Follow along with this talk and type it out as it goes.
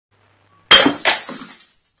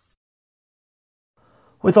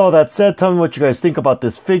With all that said, tell me what you guys think about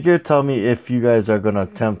this figure. Tell me if you guys are going to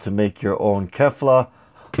attempt to make your own Kefla.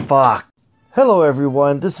 Fuck. Hello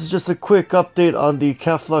everyone, this is just a quick update on the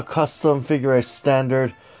Kefla Custom Figure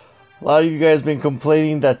Standard. A lot of you guys have been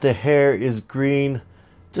complaining that the hair is green.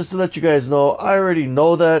 Just to let you guys know, I already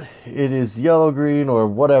know that. It is yellow, green, or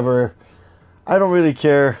whatever. I don't really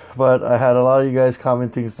care, but I had a lot of you guys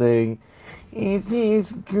commenting saying, it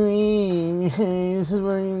is green,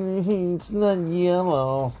 it's not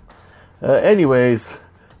yellow. Anyways,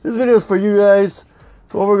 this video is for you guys.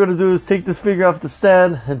 So what we're going to do is take this figure off the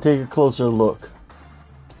stand and take a closer look.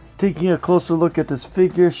 Taking a closer look at this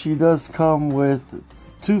figure, she does come with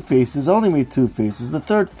two faces. I only made two faces. The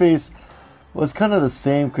third face was kind of the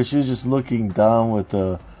same because she was just looking down with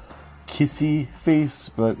a kissy face,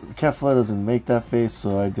 but Kefla doesn't make that face,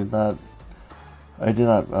 so I did not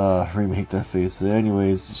remake that face. So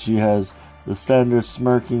anyways, she has the standard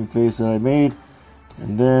smirking face that I made,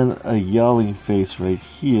 and then a yelling face right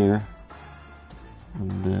here.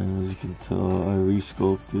 And then, as you can tell, I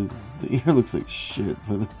resculpted. The ear looks like shit,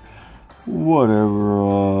 but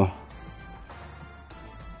whatever.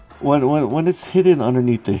 When it's hidden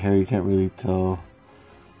underneath the hair, you can't really tell.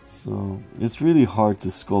 So it's really hard to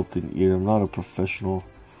sculpt an ear. I'm not a professional.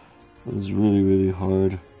 It's really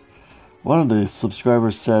hard. One of the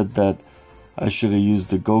subscribers said that I should have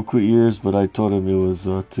used the Goku ears, but I told him it was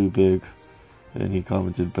too big, and he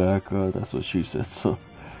commented back, "That's what she said." So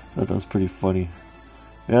that was pretty funny.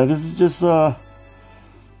 Yeah, this is just the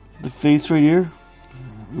face right here.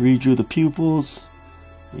 Redrew the pupils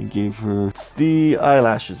and gave her the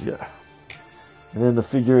eyelashes, yeah. And then the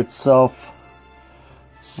figure itself.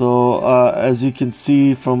 So as you can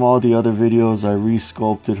see from all the other videos, I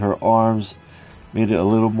resculpted her arms, made it a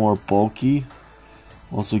little more bulky.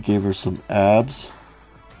 Also gave her some abs.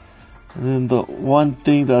 And then the one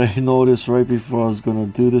thing that I noticed right before I was gonna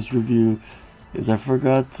do this review is I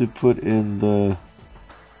forgot to put in the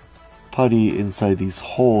putty inside these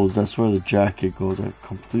holes. That's where the jacket goes. I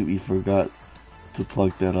completely forgot to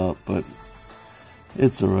plug that up, but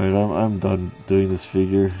it's alright. I'm done doing this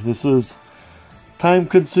figure. This was time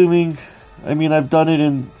consuming. I mean, I've done it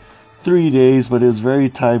in 3 days, but it was very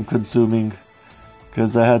time consuming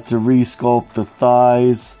because I had to resculpt the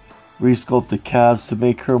thighs, resculpt the calves to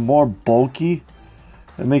make her more bulky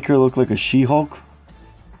and make her look like a She-Hulk.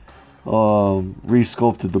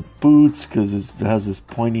 Resculpted the boots because it has this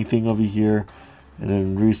pointy thing over here, and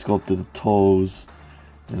then resculpted the toes,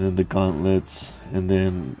 and then the gauntlets, and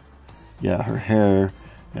then yeah, her hair,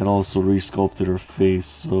 and also resculpted her face.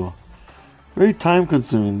 So very time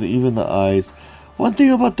consuming, even the eyes. One thing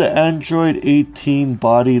about the Android 18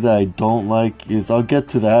 body that I don't like is, I'll get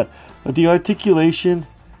to that, but the articulation,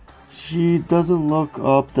 she doesn't look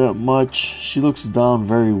up that much. She looks down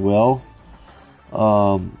very well.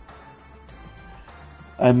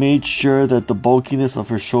 I made sure that the bulkiness of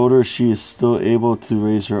her shoulder, she is still able to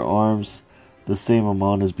raise her arms the same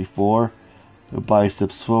amount as before. The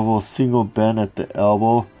bicep swivel, single bend at the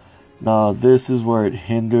elbow. Now this is where it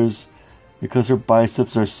hinders because her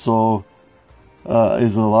biceps are so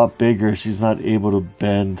is a lot bigger. She's not able to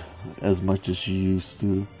bend as much as she used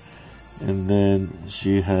to. And then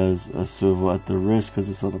she has a swivel at the wrist because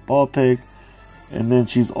it's on a ball peg. And then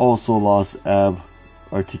she's also lost ab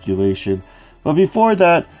articulation. But before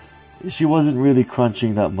that, she wasn't really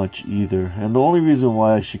crunching that much either. And the only reason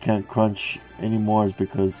why she can't crunch anymore is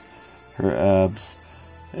because her abs.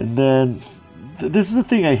 And then, this is the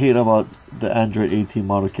thing I hate about the Android 18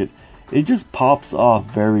 model kit. It just pops off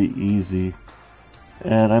very easy.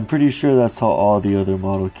 And I'm pretty sure that's how all the other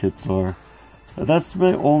model kits are. That's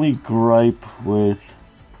my only gripe with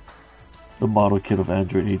the model kit of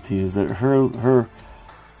Android 18, is that her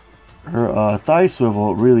thigh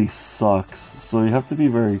swivel really sucks, so you have to be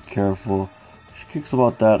very careful. She kicks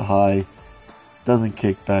about that high, doesn't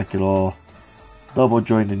kick back at all. Double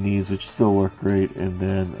jointed knees, which still work great, and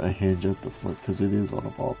then a hinge at the foot because it is on a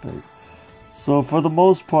ball peg. So for the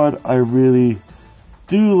most part, I really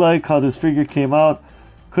do like how this figure came out.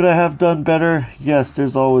 Could I have done better? Yes,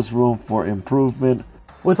 there's always room for improvement.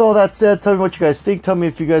 With all that said, tell me what you guys think. Tell me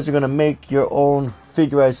if you guys are going to make your own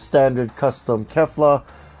Figurized standard custom Kefla.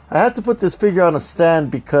 I had to put this figure on a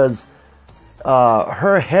stand because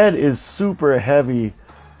her head is super heavy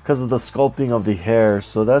because of the sculpting of the hair.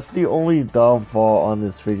 So that's the only downfall on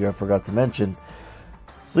this figure I forgot to mention.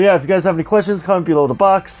 So yeah, if you guys have any questions, comment below the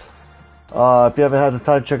box. If you haven't had the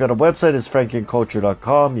time, check out our website. It's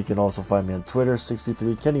frankenculture.com. You can also find me on Twitter,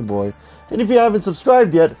 63KennyBoy. And if you haven't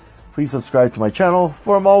subscribed yet, please subscribe to my channel,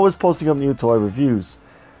 for I'm always posting up new toy reviews.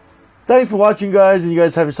 Thanks for watching, guys, and you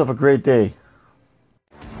guys have yourself a great day.